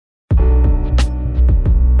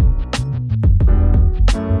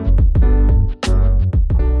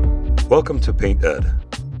Welcome to Paint Ed.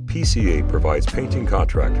 PCA provides painting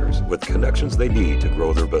contractors with connections they need to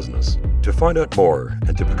grow their business. To find out more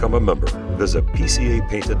and to become a member, visit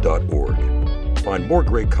pcapainted.org. Find more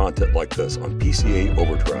great content like this on PCA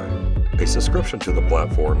Overdrive. A subscription to the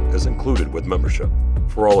platform is included with membership.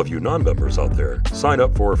 For all of you non-members out there, sign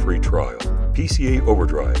up for a free trial. PCA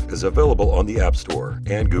Overdrive is available on the App Store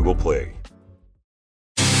and Google Play.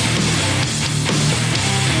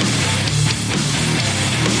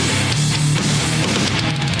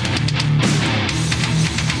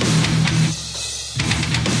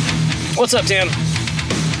 What's up, Tim?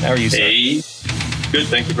 How are you, sir? Hey, good.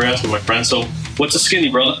 Thank you for asking, my friend. So, what's a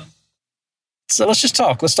skinny, brother? So let's just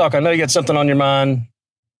talk. Let's talk. I know you got something on your mind.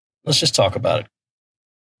 Let's just talk about it.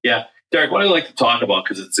 Yeah, Derek. What I'd like to talk about,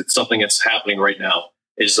 because it's something that's happening right now,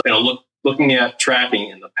 is looking at tracking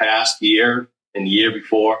in the past year and the year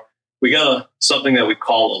before. We got something that we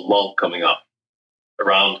call a lull coming up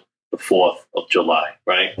around the 4th of July,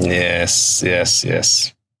 right? Yes.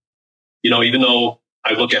 Even though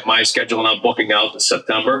I look at my schedule and I'm booking out to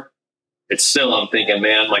September, it's still, I'm thinking,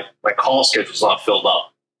 man, my call schedule's not filled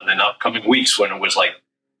up. And then upcoming weeks when it was like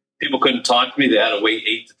people couldn't talk to me, they had to wait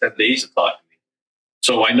 8 to 10 days to talk to me.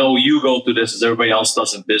 So I know you go through this as everybody else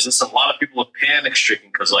does in business. And a lot of people are panic stricken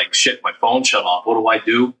because shit, my phone shut off. What do I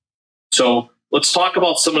do? So let's talk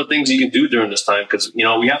about some of the things you can do during this time, because,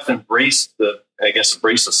 we have to embrace the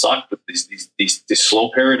suck with these slow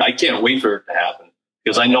period. I can't wait for it to happen,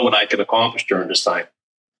 because I know what I can accomplish during this time.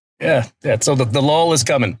 Yeah. So the lull is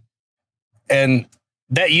coming. And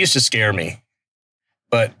that used to scare me.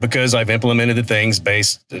 But because I've implemented the things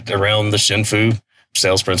based around the Shinfu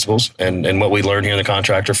sales principles and what we learned here in the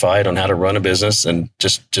contractor fight on how to run a business and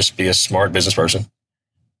just be a smart business person.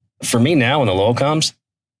 For me now, when the lull comes,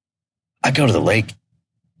 I go to the lake.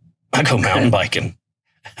 I go mountain biking.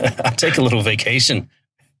 I take a little vacation.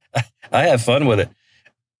 I have fun with it,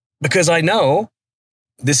 because I know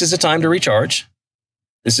this is a time to recharge.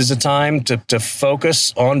 This is a time to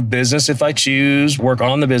focus on business if I choose, work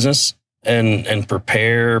on the business and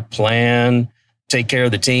prepare, plan, take care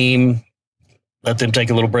of the team, let them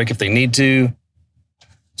take a little break if they need to.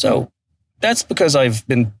 So that's because I've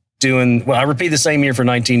been I repeat the same year for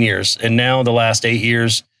 19 years. And now the last 8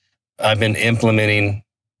 years, I've been implementing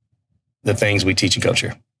the things we teach and coach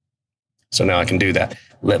here. So now I can do that.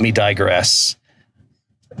 Let me digress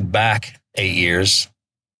back 8 years.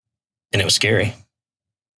 And it was scary.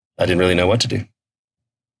 I didn't really know what to do.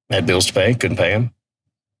 I had bills to pay, couldn't pay them.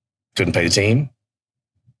 Couldn't pay the team.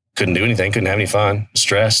 Couldn't do anything, couldn't have any fun,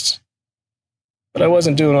 stressed. But I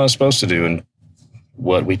wasn't doing what I was supposed to do and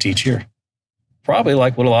what we teach here. Probably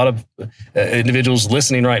like what a lot of individuals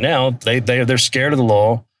listening right now, they're scared of the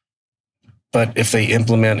law. But if they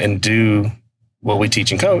implement and do what we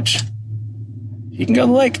teach and coach, you can go to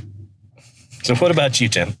the lake. So what about you,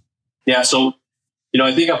 Tim? Yeah, so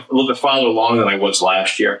I think I'm a little bit farther along than I was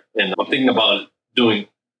last year. And I'm thinking about doing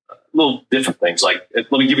little different things.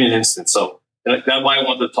 Let me give you an instance. So that's why I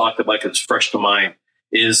wanted to talk about, because it's fresh to mind,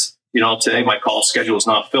 is, today my call schedule is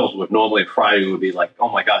not filled with. Normally Friday would be like, oh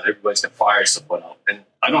my God, everybody's got fires to put out. And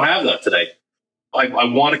I don't have that today. I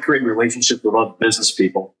want to create relationships with other business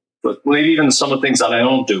people, but maybe even some of the things that I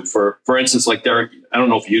don't do. For instance, like Derek, I don't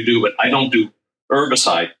know if you do, but I don't do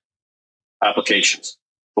herbicide applications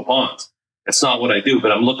for ponds. That's not what I do,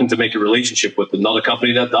 but I'm looking to make a relationship with another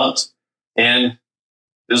company that does. And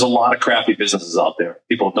there's a lot of crappy businesses out there.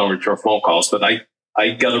 People don't return phone calls, but I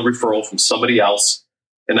got a referral from somebody else,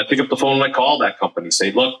 and I pick up the phone and I call that company,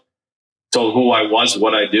 say, look, told who I was,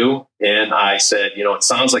 what I do. And I said, it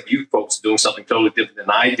sounds like you folks are doing something totally different than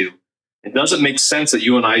I do. It doesn't make sense that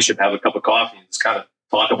you and I should have a cup of coffee and just kind of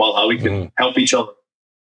talk about how we can help each other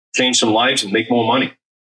change some lives and make more money.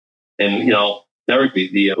 And, Derek,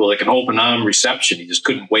 like an open arm reception. He just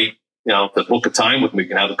couldn't wait, to book a time with me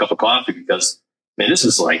and have a cup of coffee, because, man, this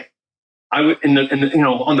is like, on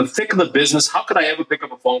the thick of the business, how could I ever pick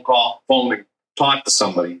up a phone and talk to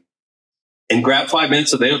somebody and grab 5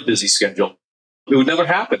 minutes of their busy schedule? It would never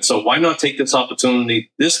happen. So why not take this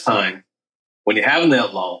opportunity this time when you're having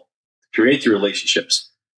that lull to create your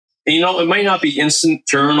relationships? And, it might not be instant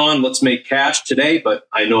turn on, let's make cash today, but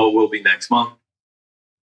I know it will be next month.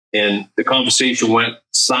 And the conversation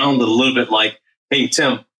sounded a little bit like, hey,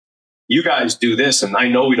 Tim, you guys do this, and I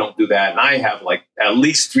know we don't do that. And I have at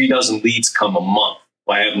least 3 dozen leads come a month.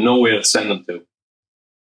 I have nowhere to send them to.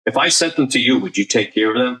 If I sent them to you, would you take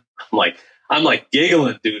care of them? I'm like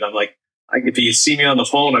giggling, dude. I'm like, if you see me on the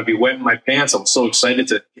phone, I'd be wetting my pants. I'm so excited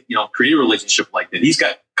to, create a relationship like that. He's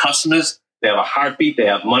got customers. They have a heartbeat. They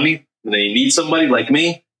have money. And they need somebody like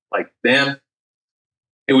me. Like, man,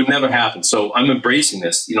 it would never happen. So I'm embracing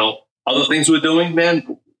this. Other things we're doing,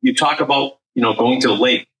 man, you talk about, going to the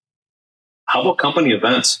lake. How about company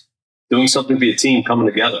events? Doing something for your team, coming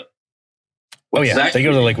together. Oh yeah, they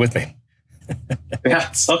go to the lake with me.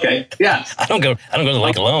 Yeah. Okay. Yeah. I don't go to the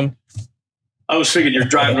lake alone. I was figuring you're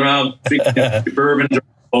driving around, bourbon,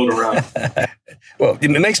 boat around. Well, it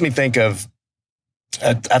makes me think of.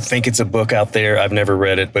 I think it's a book out there. I've never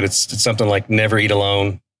read it, but it's something like Never Eat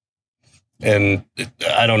Alone. And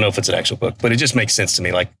I don't know if it's an actual book, but it just makes sense to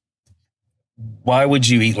me. Like, why would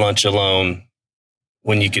you eat lunch alone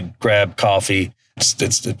when you could grab coffee? It's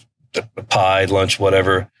the pie, lunch,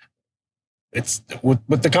 whatever. It's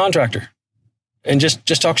with the contractor, and just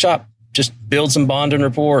talk shop, just build some bond and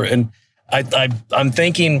rapport. And I'm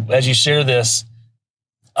thinking as you share this,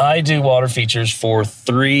 I do water features for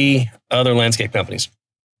 3 other landscape companies.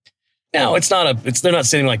 Now they're not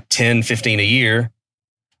sitting like 10, 15 a year,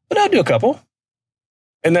 but I do a couple,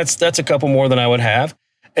 and that's a couple more than I would have.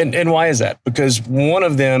 And why is that? Because one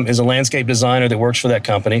of them is a landscape designer that works for that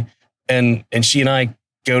company, and she and I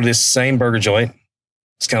go to this same burger joint.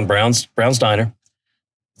 It's called Brown's Diner.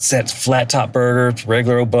 It's that flat top burger,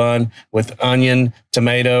 regular old bun with onion,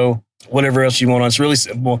 tomato, whatever else you want on. It's really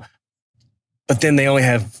simple. But then they only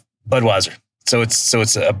have Budweiser. So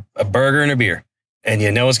it's a burger and a beer. And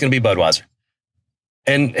you know it's going to be Budweiser.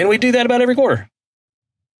 And we do that about every quarter.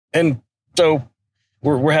 And so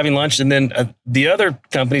we're having lunch. And then the other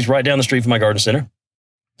company's right down the street from my garden center.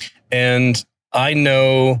 And I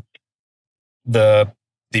know the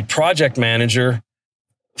project manager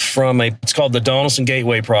from it's called the Donaldson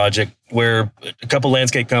Gateway Project, where a couple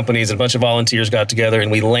landscape companies and a bunch of volunteers got together and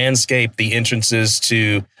we landscaped the entrances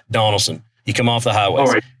to Donaldson. You come off the highway. All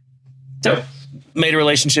right. So made a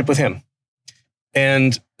relationship with him.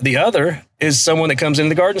 And the other is someone that comes into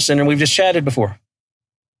the garden center, and we've just chatted before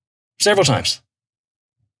several times.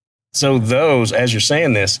 So those, as you're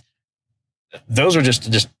saying this, those are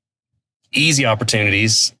just easy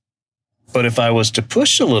opportunities. But if I was to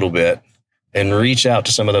push a little bit and reach out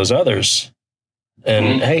to some of those others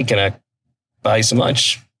and, hey, can I buy you some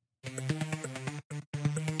lunch?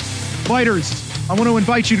 Fighters, I want to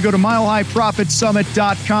invite you to go to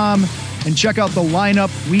milehighprofitsummit.com and check out the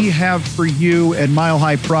lineup we have for you at Mile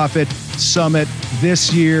High Profit Summit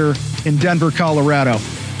this year in Denver, Colorado.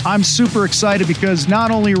 I'm super excited because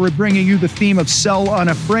not only are we bringing you the theme of Sell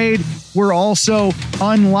Unafraid, we're also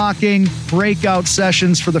unlocking breakout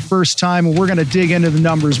sessions for the first time, and we're going to dig into the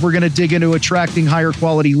numbers. We're going to dig into attracting higher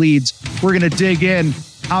quality leads. We're going to dig in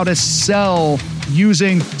how to sell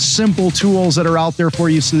using simple tools that are out there for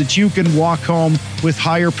you so that you can walk home with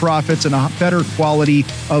higher profits and a better quality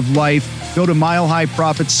of life. Go to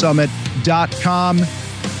milehighprofitsummit.com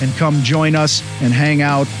and come join us and hang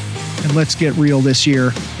out. And let's get real this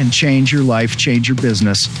year and change your life, change your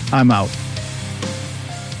business. I'm out.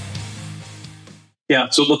 Yeah,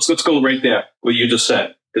 so let's go right there, what you just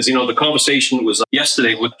said. Because, the conversation was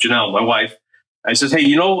yesterday with Janelle, my wife. I said,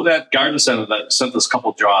 hey, that garden center that sent us a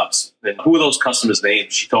couple jobs? And who are those customers'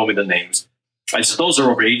 names? She told me the names. I said, those are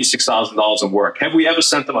over $86,000 in work. Have we ever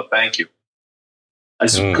sent them a thank you? I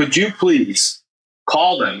said, could you please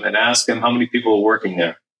call them and ask them how many people are working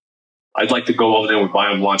there? I'd like to go over there and buy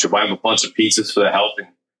them lunch or buy them a bunch of pizzas for their help and,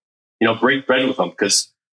 break bread with them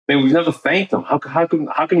because, we've never thanked them. How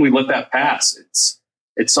can we let that pass?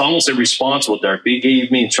 It's almost irresponsible, Derek. They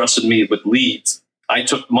gave me and trusted me with leads. I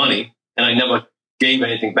took money and I never gave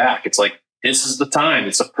anything back. It's like, this is the time.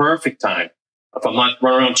 It's a perfect time. If I'm not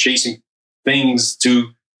running around chasing things to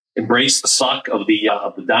embrace the suck of the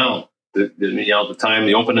down, the time,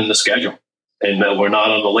 the open in the schedule. And we're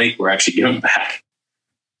not on the lake. We're actually giving back.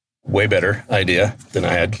 Way better idea than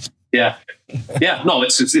I had. Yeah. Yeah. No,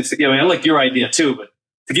 it's I like your idea too, but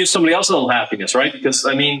to give somebody else a little happiness, right? Because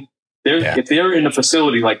if they're in a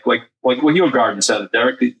facility like what your garden center,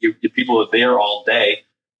 Derek, your people are there all day.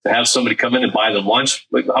 To have somebody come in and buy them lunch,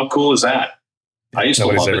 like how cool is that? I used to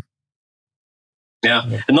love it.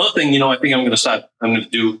 Yeah. Another thing, I think I'm going to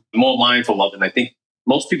do more mindful of, and I think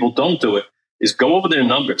most people don't do it, is go over their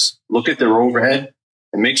numbers, look at their overhead,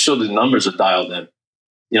 and make sure the numbers are dialed in.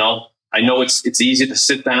 I know it's easy to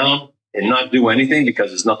sit down and not do anything because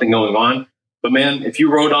there's nothing going on. But man, if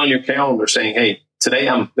you wrote on your calendar saying, hey, today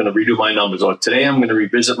I'm going to redo my numbers, or today I'm going to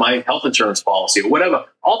revisit my health insurance policy, or whatever,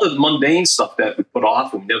 all the mundane stuff that we put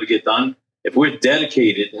off and we never get done, if we're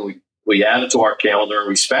dedicated and we add it to our calendar and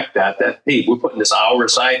respect that, hey, we're putting this hour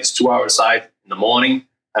aside, this 2 hour aside in the morning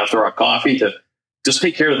after our coffee to just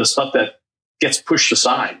take care of the stuff that gets pushed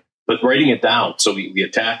aside, but writing it down so we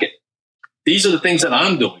attack it. These are the things that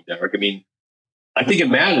I'm doing, Derek. I think it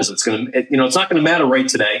matters. It's not going to matter right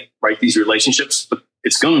today, right? These relationships, but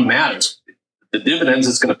it's going to matter. the dividends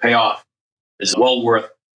it's going to pay off is well worth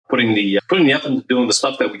putting the effort into doing the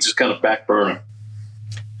stuff that we just kind of back burner.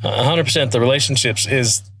 100%. The relationships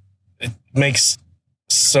it makes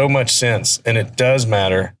so much sense, and it does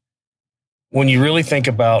matter when you really think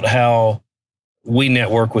about how we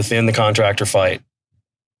network within the contractor fight.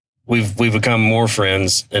 We've become more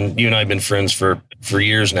friends, and you and I have been friends for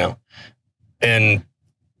years now, and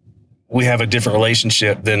we have a different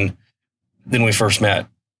relationship than we first met.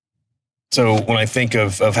 So when I think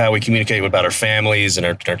of how we communicate about our families and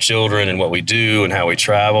our children and what we do and how we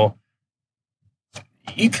travel,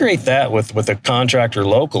 you create that with a contractor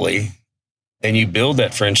locally, and you build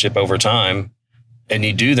that friendship over time, and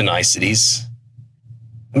you do the niceties.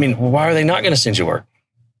 I mean, why are they not going to send you work?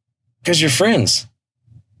 Because you're friends.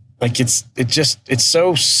 Like it's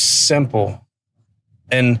so simple.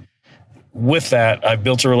 And with that, I've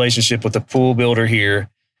built a relationship with a pool builder here.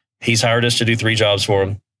 He's hired us to do 3 jobs for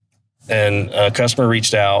him. And a customer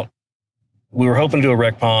reached out. We were hoping to do a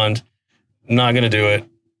rec pond. Not going to do it.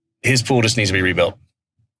 His pool just needs to be rebuilt.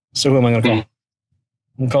 So who am I going to call? I'm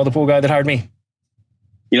going to call the pool guy that hired me.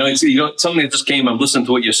 It's something that just came. I'm listening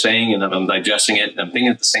to what you're saying, and I'm digesting it, and I'm thinking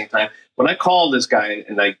at the same time. When I called this guy,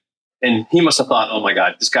 and he must have thought, oh my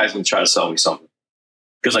God, this guy's going to try to sell me something,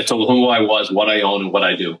 because I told him who I was, what I own, and what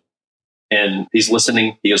I do. And he's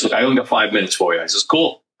listening. He goes, look, I only got 5 minutes for you. I says,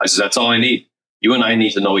 cool. I says, that's all I need. You and I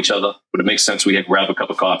need to know each other, but it makes sense we can grab a cup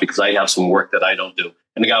of coffee because I have some work that I don't do.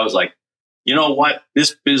 And the guy was like, you know what?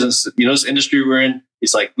 This business, this industry we're in,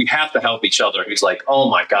 he's like, we have to help each other. He's like, oh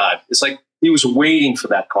my God. It's like he was waiting for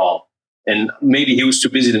that call. And maybe he was too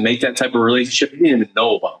busy to make that type of relationship. He didn't even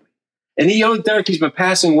know about me. And Derek, he's been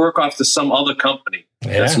passing work off to some other company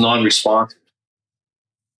that's non-responsive.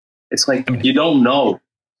 It's like, you don't know.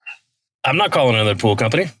 I'm not calling another pool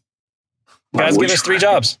company. Guys give us 3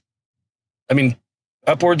 jobs. I mean,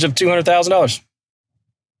 upwards of $200,000. Of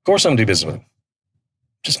course I'm going to do business with them.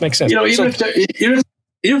 Just makes sense. Even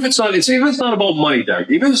if it's not about money, Derek,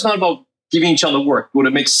 even if it's not about giving each other work, would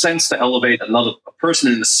it make sense to elevate a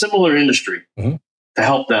person in a similar industry to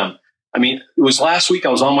help them? I mean, it was last week I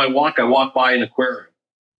was on my walk. I walked by an aquarium.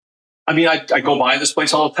 I mean, I go by this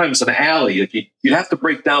place all the time. It's an alley. Like you'd have to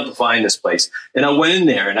break down to find this place. And I went in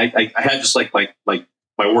there, and I had just like my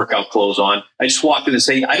workout clothes on. I just walked in and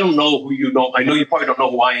say, I don't know who you know. I know you probably don't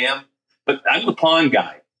know who I am, but I'm the pond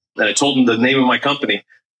guy. And I told him the name of my company.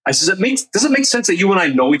 I said, does it make sense that you and I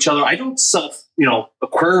know each other? I don't sell,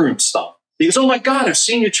 aquarium stuff. He goes, oh my God, I've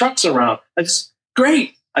seen your trucks around. I said,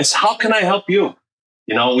 great. I said, how can I help you?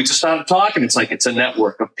 We just started talking. It's like, it's a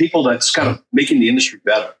network of people that's kind of making the industry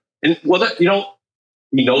better. And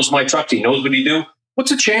he knows my trucks. He knows what he do. What's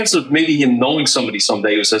the chance of maybe him knowing somebody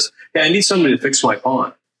someday who says, hey, I need somebody to fix my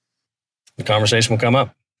pond? The conversation will come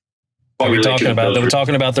up. They were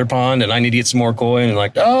talking about their pond, and I need to get some more koi. And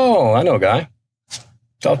like, oh, I know a guy.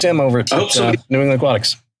 Talk to him over at New England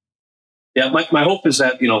Aquatics. Yeah, my hope is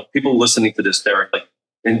that people listening to this, Derek,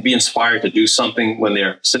 and be inspired to do something when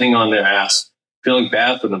they're sitting on their ass, feeling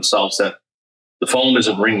bad for themselves, that the phone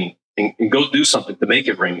isn't ringing, and go do something to make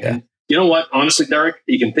it ring. Yeah. And you know what? Honestly, Derek,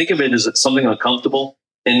 you can think of it as something uncomfortable,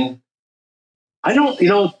 and I don't.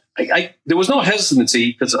 There was no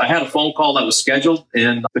hesitancy because I had a phone call that was scheduled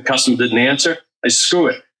and the customer didn't answer. I said, screw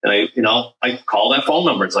it. And I call that phone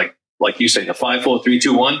number. It's like you say, the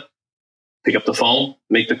 54321, pick up the phone,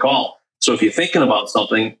 make the call. So if you're thinking about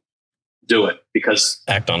something, do it, because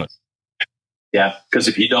act on it. Yeah. Because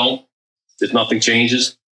if you don't, if nothing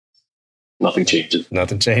changes, nothing changes.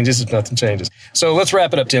 Nothing changes if nothing changes. So let's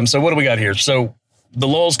wrap it up, Tim. So what do we got here? So the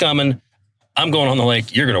lull's coming. I'm going on the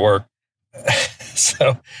lake. You're going to work.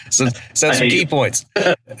 So some key points.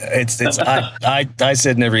 I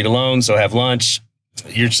said never eat alone, so have lunch.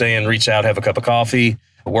 You're saying reach out, have a cup of coffee,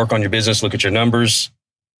 work on your business, look at your numbers.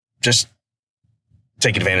 Just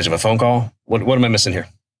take advantage of a phone call. What am I missing here?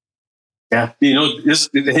 Yeah, here's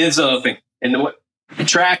the other thing. And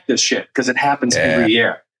track this shit because it happens every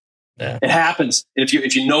year. Yeah. It happens. If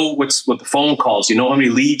you know what the phone calls, you know how many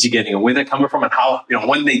leads you're getting and where they're coming from and how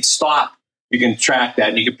when they stop. You can track that,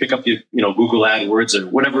 and you can pick up your, Google AdWords or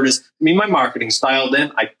whatever it is. I mean, my marketing style,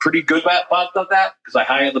 then I'm pretty good about that because I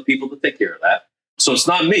hire the people to take care of that. So it's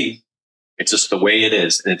not me; it's just the way it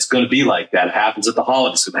is, and it's going to be like that. It happens at the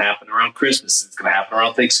holidays. It's going to happen around Christmas. It's going to happen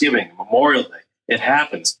around Thanksgiving, Memorial Day. It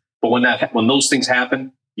happens. But when those things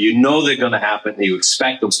happen, they're going to happen. And you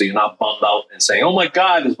expect them, so you're not bummed out and saying, "Oh my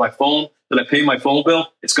God, is my phone? Did I pay my phone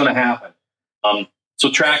bill?" It's going to happen. So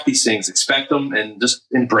track these things, expect them, and just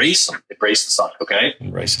embrace them. Embrace the suck, okay?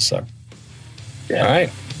 Embrace the suck. Yeah. All right.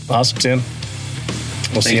 Awesome, Tim.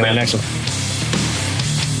 We'll see you on the next one.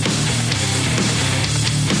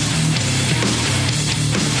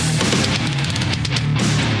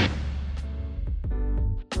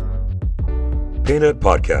 Painted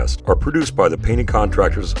podcasts are produced by the Painting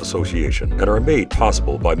Contractors Association and are made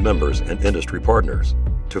possible by members and industry partners.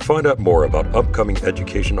 To find out more about upcoming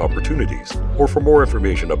education opportunities or for more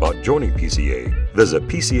information about joining PCA, visit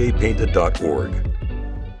pcapainted.org.